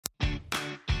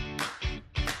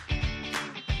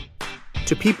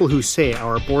To people who say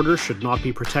our borders should not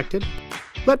be protected,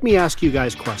 let me ask you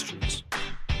guys questions.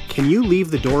 Can you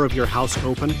leave the door of your house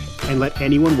open and let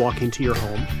anyone walk into your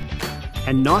home?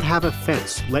 And not have a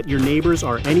fence let your neighbors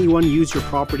or anyone use your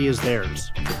property as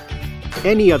theirs?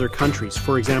 Any other countries,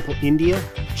 for example India,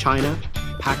 China,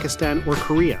 Pakistan, or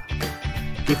Korea.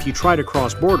 If you try to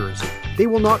cross borders, they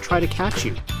will not try to catch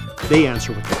you. They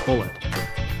answer with a bullet.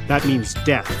 That means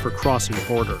death for crossing a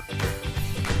border.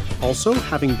 Also,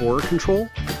 having border control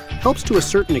helps to a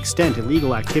certain extent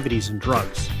illegal activities and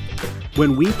drugs.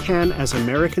 When we can, as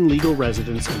American legal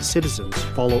residents and citizens,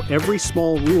 follow every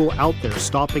small rule out there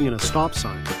stopping in a stop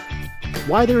sign,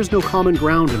 why there is no common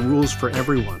ground and rules for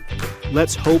everyone?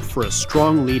 Let's hope for a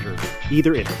strong leader,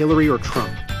 either it Hillary or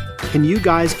Trump. Can you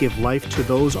guys give life to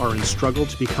those who are in struggle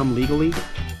to become legally?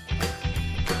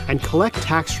 And collect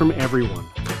tax from everyone,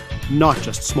 not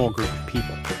just small group